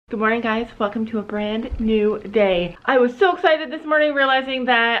Good morning, guys. Welcome to a brand new day. I was so excited this morning realizing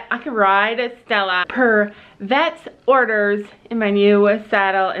that I could ride Stella per vet's orders in my new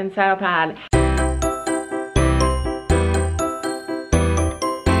saddle and saddle pad.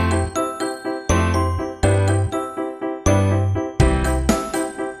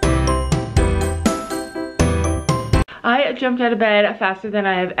 I jumped out of bed faster than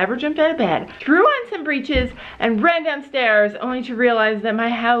I have ever jumped out of bed, threw on some breeches, and ran downstairs only to realize that my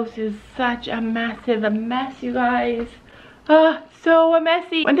house is such a massive mess, you guys. So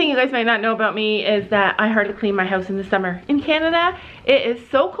messy. One thing you guys might not know about me is that I hardly clean my house in the summer. In Canada, it is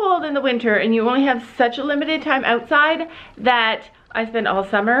so cold in the winter and you only have such a limited time outside that I spend all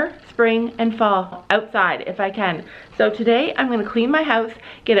summer, spring, and fall outside if I can. So today I'm gonna clean my house,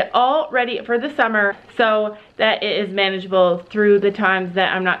 get it all ready for the summer so that it is manageable through the times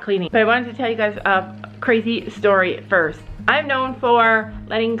that I'm not cleaning. But I wanted to tell you guys a crazy story first. I'm known for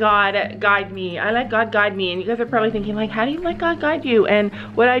letting God guide me. I let God guide me, and you guys are probably thinking like, how do you let God guide you? And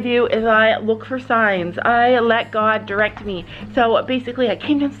what I do is I look for signs. I let God direct me. So basically I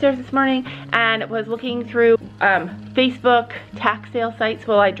came downstairs this morning and was looking through Facebook tack sale sites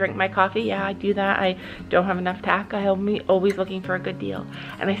while I drink my coffee. Yeah, I do that. I don't have enough tack. I'm always looking for a good deal.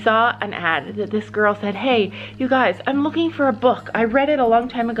 And I saw an ad that this girl said, hey, you guys, I'm looking for a book. I read it a long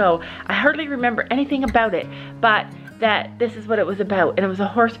time ago. I hardly remember anything about it, but that this is what it was about, and it was a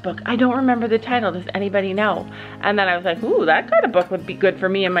horse book. I don't remember the title. Does anybody know? And then I was like, ooh, that kind of book would be good for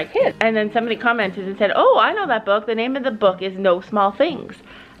me and my kids. And then somebody commented and said, oh, I know that book. The name of the book is No Small Things,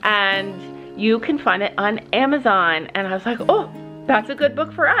 and you can find it on Amazon. And I was like, oh, that's a good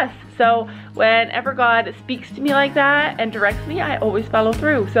book for us. So whenever God speaks to me like that and directs me, I always follow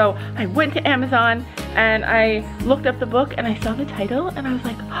through. So I went to Amazon and I looked up the book and I saw the title and I was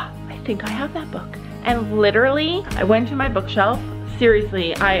like, oh, I think I have that book. And literally, I went to my bookshelf.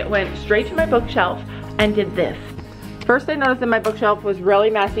 Seriously, I went straight to my bookshelf and did this. First, I noticed that my bookshelf was really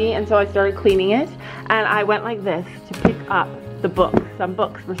messy, and so I started cleaning it. And I went like this to pick up the books. Some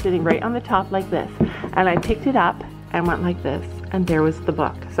books were sitting right on the top like this. And I picked it up and went like this, and there was the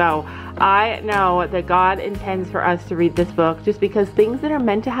book. So I know that God intends for us to read this book just because things that are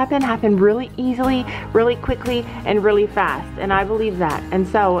meant to happen really easily, really quickly, and really fast. And I believe that. And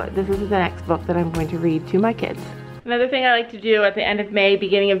so this is the next book that I'm going to read to my kids. Another thing I like to do at the end of May,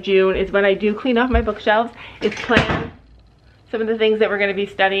 beginning of June, is when I do clean off my bookshelves, is plan some of the things that we're going to be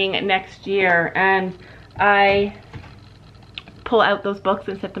studying next year. And I pull out those books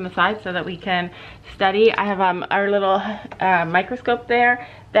and set them aside so that we can study. I have our little microscope there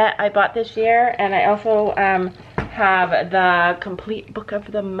that I bought this year, and I also have the complete book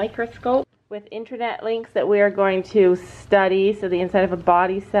of the microscope with internet links that we are going to study. So the inside of a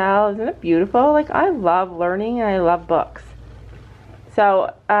body cell, isn't it beautiful? Like, I love learning and I love books.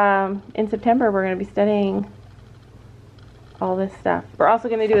 So in September we're going to be studying all this stuff. We're also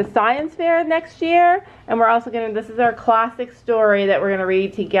going to do a science fair next year, and we're also going to, this is our classic story that we're going to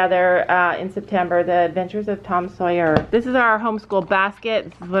read together in September, The Adventures of Tom Sawyer. This is our homeschool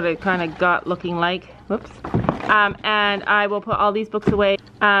basket. This is what it kind of got looking like. Whoops. And I will put all these books away.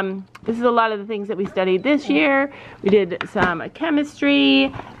 This is a lot of the things that we studied this year. We did some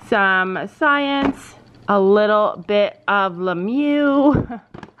chemistry, some science, a little bit of Lemieux.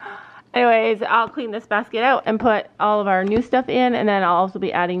 Anyways, I'll clean this basket out and put all of our new stuff in, and then I'll also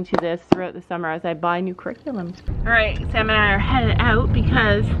be adding to this throughout the summer as I buy new curriculums. Alright, Sam and I are headed out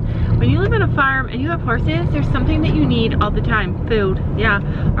because when you live on a farm and you have horses, there's something that you need all the time. Food. Yeah,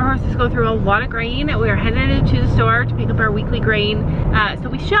 our horses go through a lot of grain. We are headed to the store to pick up our weekly grain. So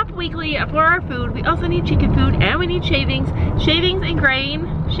we shop weekly for our food. We also need chicken food, and we need shavings. Shavings and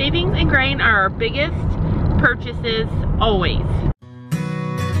grain are our biggest purchases always.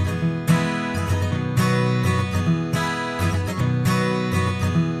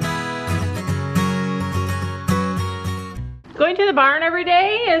 Going to the barn every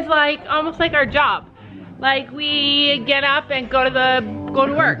day is like almost like our job. Like, we get up and go to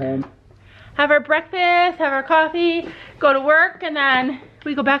work, have our breakfast, have our coffee, go to work, and then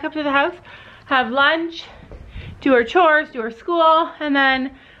we go back up to the house, have lunch, do our chores, do our school, and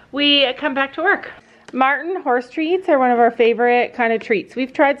then we come back to work. Martin horse treats are one of our favorite kind of treats.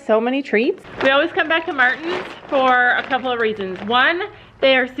 We've tried so many treats. We always come back to Martin's for a couple of reasons. One,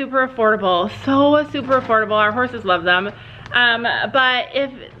 they are super affordable, so super affordable. Our horses love them. And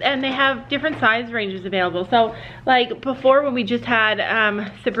they have different size ranges available. So like before, when we just had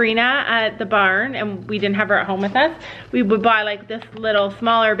Sabrina at the barn and we didn't have her at home with us, we would buy like this little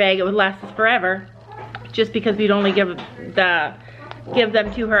smaller bag. It would last us forever, just because we'd only give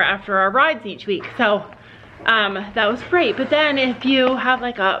them to her after our rides each week. So that was great. But then if you have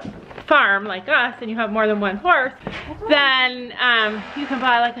like a farm like us and you have more than one horse, then you can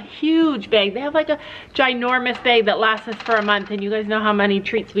buy like a huge bag. They have like a ginormous bag that lasts us for a month, and you guys know how many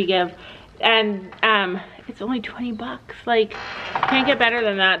treats we give, and it's only 20 bucks. Like, can't get better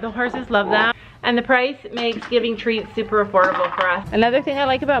than that. The horses love that, and the price makes giving treats super affordable for us. Another thing I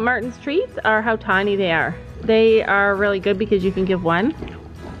like about Martin's treats are how tiny they are. They are really good because you can give one,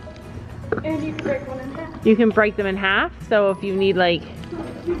 and you can break one in half. You can break them in half, so if you need like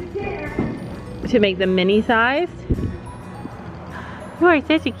to make them mini sized. You are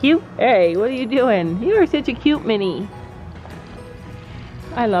such a cute, hey, what are you doing? You are such a cute Minnie.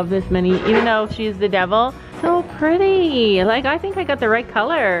 I love this Minnie, even though she's the devil. So pretty. Like, I think I got the right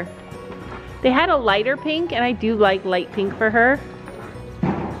color. They had a lighter pink, and I do like light pink for her.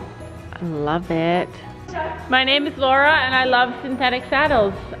 I love it. My name is Laura, and I love synthetic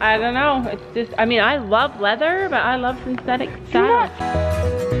saddles. I don't know, it's just, I mean, I love leather, but I love synthetic saddles.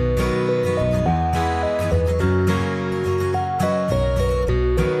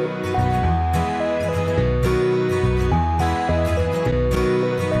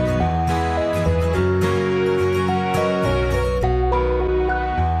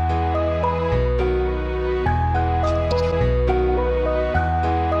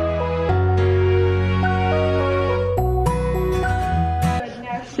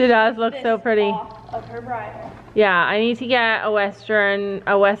 She does look so pretty. Of her bridle. Yeah, I need to get a western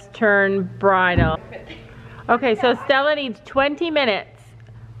bridle. Okay, so Stella needs 20 minutes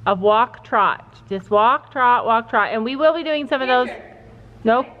of walk trot. Just walk trot, and we will be doing some of those.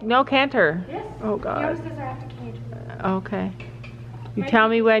 No canter. Yes. Oh God. Youngsters are after canter. Okay. You tell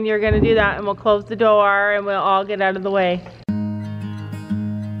me when you're gonna do that, and we'll close the door, and we'll all get out of the way.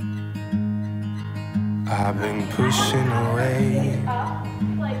 I've been pushing away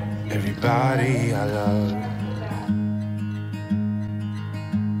everybody I love.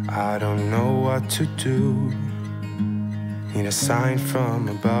 I don't know what to do. Need a sign from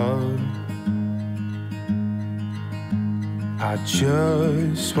above. I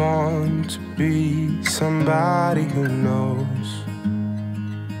just want to be somebody who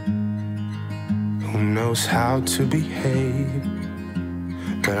knows how to behave,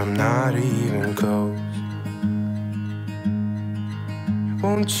 but I'm not even close.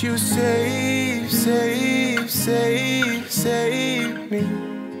 Won't you save me?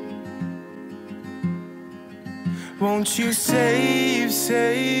 Won't you save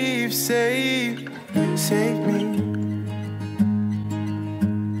me?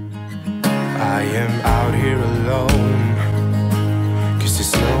 I am out here alone, 'cause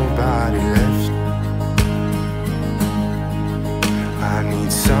there's nobody left. I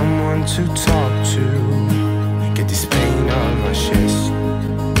need someone to talk to, get this pain on my chest.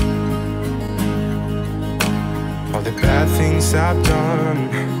 All the bad things I've done,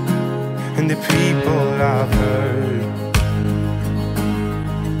 and the people I've hurt.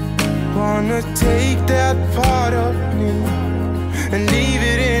 Wanna take that part of me and leave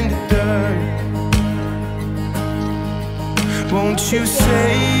it in the dirt. Won't you save me?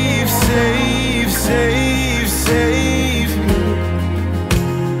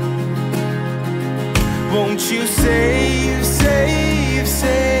 Won't you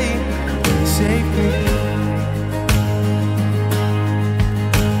save me?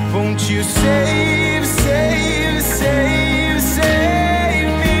 Won't you save me?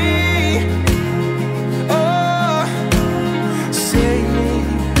 Oh, save me,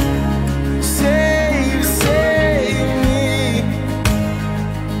 save me.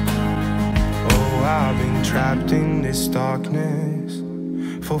 Oh, I've been trapped in this darkness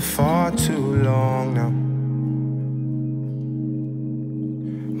for far too long now.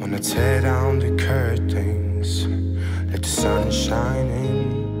 Wanna tear down the curtains, let the sun shine in.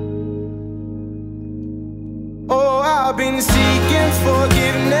 Oh, I've been seeking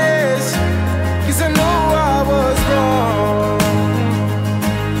forgiveness, 'cause I know I was wrong.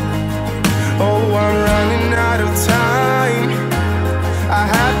 Oh, I'm running out of time, I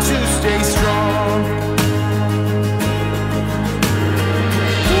have to stay strong.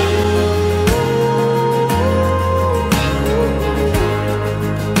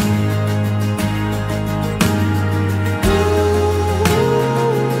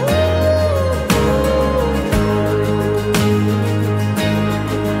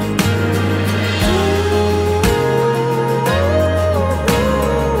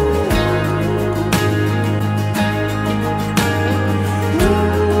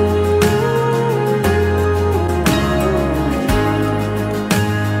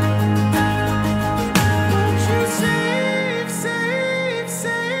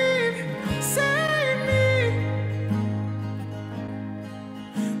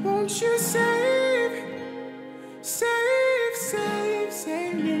 Won't you save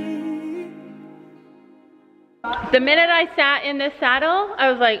me? The minute I sat in this saddle, I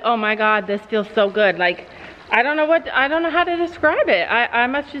was like, oh my God, this feels so good. Like, I don't know how to describe it. I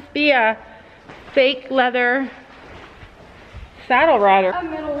must just be a fake leather saddle rider.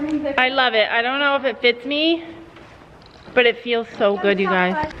 I love it. I don't know if it fits me, but it feels so good, you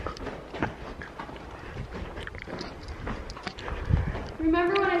guys.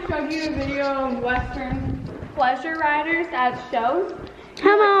 Remember when I showed you a video of Western pleasure riders at shows?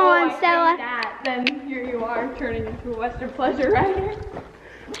 Come on, Stella. Then here you are turning into a Western pleasure rider.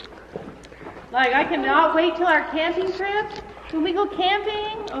 Like, I cannot wait till our camping trip. Can we go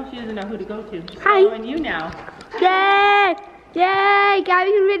camping? Oh, she doesn't know who to go to. She's Hi. following you now. Yay! Yay!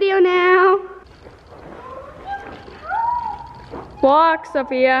 Gabby's in video now. Walk,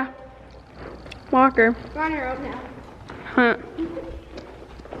 Sophia. Walk her. We're on your rope now. Huh.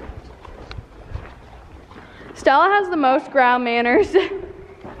 Stella has the most ground manners.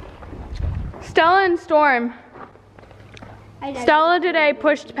 Stella and Storm. Stella today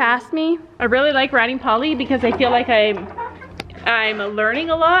pushed past me. I really like riding Polly because I feel like I'm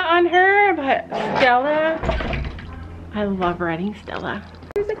learning a lot on her, but Stella, I love riding Stella.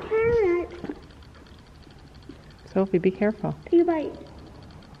 There's a carrot. Sophie, be careful. You bite.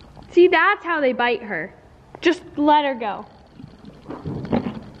 See, that's how they bite her. Just let her go.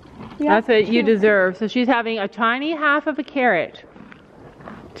 That's what you deserve. So she's having a tiny half of a carrot.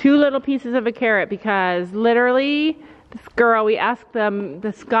 2 little pieces of a carrot because literally this girl, we asked them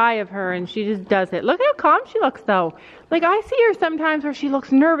the sky of her and she just does it. Look how calm she looks though. Like I see her sometimes where she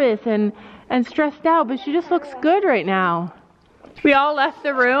looks nervous and stressed out, but she just looks good right now. We all left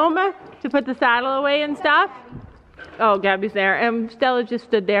the room to put the saddle away and stuff. Oh, Gabby's there. And Stella just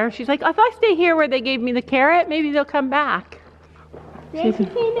stood there. She's like, if I stay here where they gave me the carrot, maybe they'll come back. They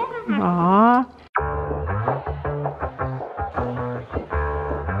came back. Aww.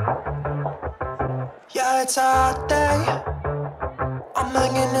 Yeah, it's a hot day. I'm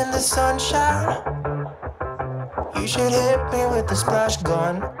hanging in the sunshine. You should hit me with the splash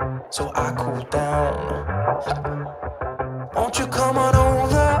gun so I cool down. Won't you come on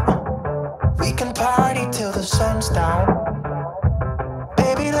over? We can party till the sun's down.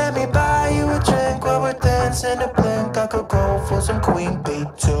 Baby, let me buy you a drink while we're dancing to blink. I could go for some Queen Bee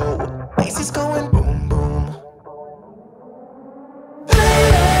too. Macy's going boom boom.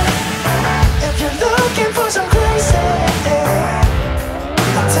 If you're looking for some crazy,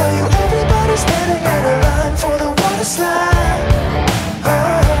 I'll tell you everybody's standing in a line for the Waterslide.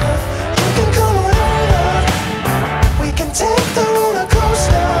 You can come on over. We can take the roller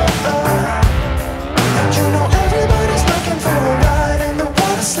coaster. And you know everybody's looking for a ride in the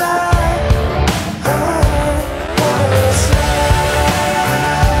Waterslide.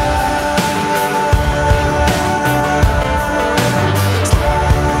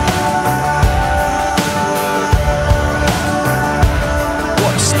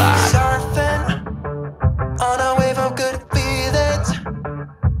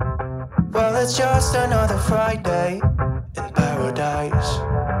 It's just another Friday in paradise.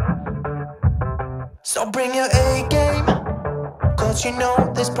 So bring your A game, cause you know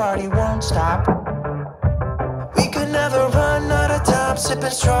this party won't stop. We could never run out of time, sipping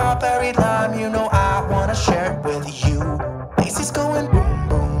strawberry lime. You know I wanna share it with you. Macy's going boom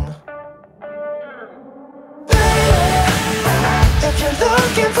boom. If you're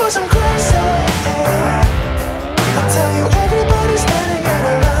looking for some crazy, I'll tell you everybody's standing in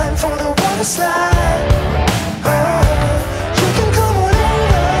a line for the Waterslide. You can come on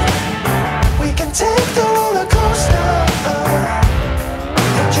over. We can take the roller coaster.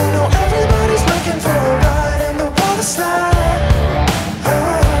 And you know everybody's looking for a ride in the Waterslide.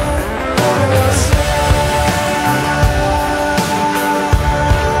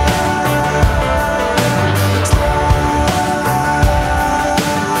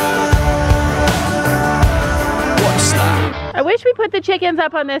 I wish we put the chickens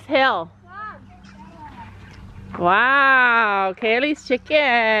up on this hill. Wow, Kaylee's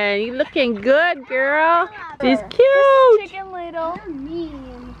chicken. You looking good, girl. She's cute. Chicken Little.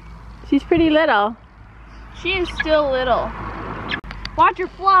 Mean. She's pretty little. She is still little. Watch her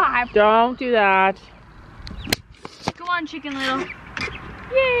fly. Don't do that. Come on, Chicken Little.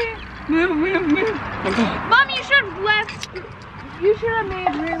 Yeah. Move, move, move. Mom, you should have left. You should have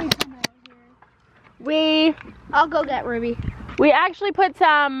made Ruby come out here. I'll go get Ruby. We actually put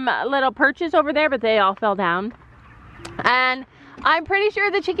some little perches over there, but they all fell down. And I'm pretty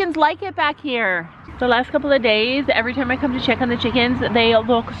sure the chickens like it back here. The last couple of days, every time I come to check on the chickens, they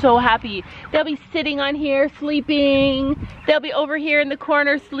look so happy. They'll be sitting on here sleeping. They'll be over here in the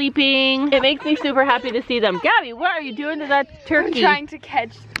corner sleeping. It makes me super happy to see them. Gabby, what are you doing to that turkey? I'm trying to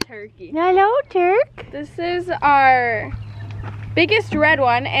catch the turkey. Hello, Turk. This is our biggest red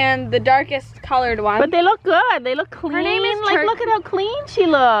one and the darkest colored one. But they look good. They look clean. Her name is like, look at how clean she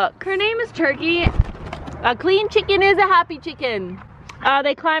looks. Her name is Turkey. A clean chicken is a happy chicken.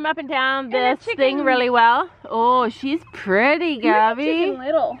 They climb up and down this thing really well. Oh, she's pretty, Gabby. Chicken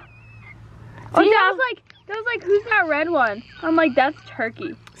Little. Oh, that was like, who's that red one? I'm like, that's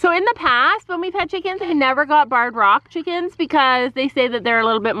Turkey. So in the past, when we've had chickens, I never got barred rock chickens because they say that they're a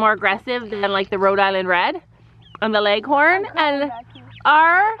little bit more aggressive than like the Rhode Island Red and the Leghorn. And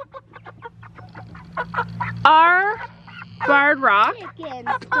our barred rock. Chickens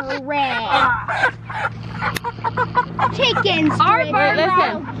for red. Chickens for Our barred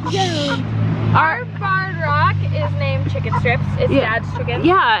rock. Our barred rock is named Chicken Strips. It's Dad's chicken.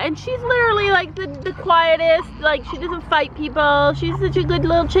 Yeah, and she's literally like the quietest. Like she doesn't fight people. She's such a good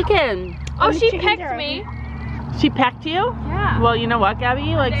little chicken. Oh, she pecked me. She pecked you? Yeah. Well, you know what,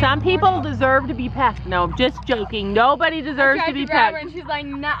 Gabby? Like some people deserve to be pecked. No, I'm just joking. Nobody deserves to be pecked. And she's like,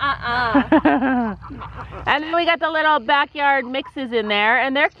 nah. And then we got the little backyard mixes in there,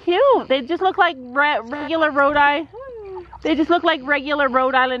 and they're cute. They just look like regular Rhode Island. They just look like regular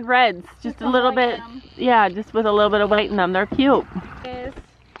Rhode Island Reds. Just a little bit, yeah, just with a little bit of white in them. They're cute. Yes.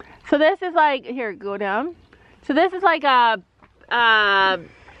 So this is like, here, go down. So this is like a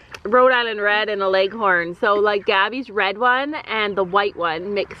Rhode Island Red and a Leghorn. So like Gabby's red one and the white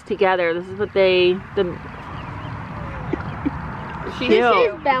one mixed together. This is what they, This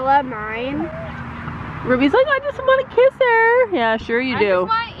is Bella, mine. Ruby's like, I just want to kiss her. Yeah, sure you do. I just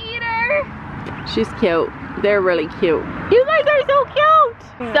want to eat her. She's cute. They're really cute. You guys are so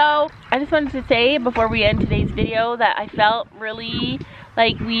cute. So I just wanted to say before we end today's video that I felt really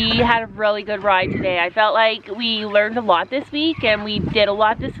like we had a really good ride today. I felt like we learned a lot this week and we did a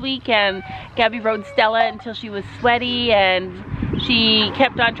lot this week, and Gabby rode Stella until she was sweaty and she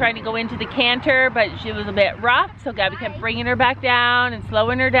kept on trying to go into the canter, but she was a bit rough, so Gabby kept bringing her back down and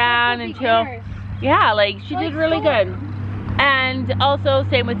slowing her down until, yeah, like she did really good. And also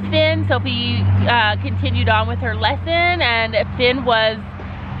same with Finn. Sophie continued on with her lesson, and Finn was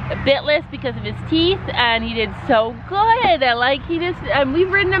bitless because of his teeth, and he did so good. Like he just,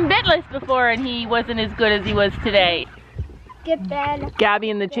 we've ridden him bitless before, and he wasn't as good as he was today. Get Ben. Gabby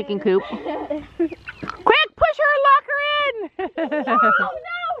in the chicken coop. Quick, push her and lock her in.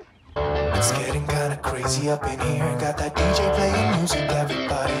 No. It's getting kinda crazy up in here. Got that DJ playing music,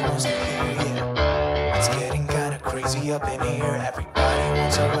 everybody wants to hear it. It's getting kinda crazy up in here. Everybody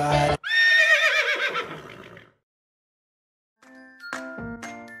wants a ride.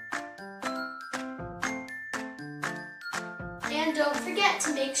 And don't forget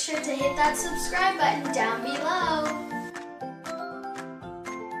to make sure to hit that subscribe button down below.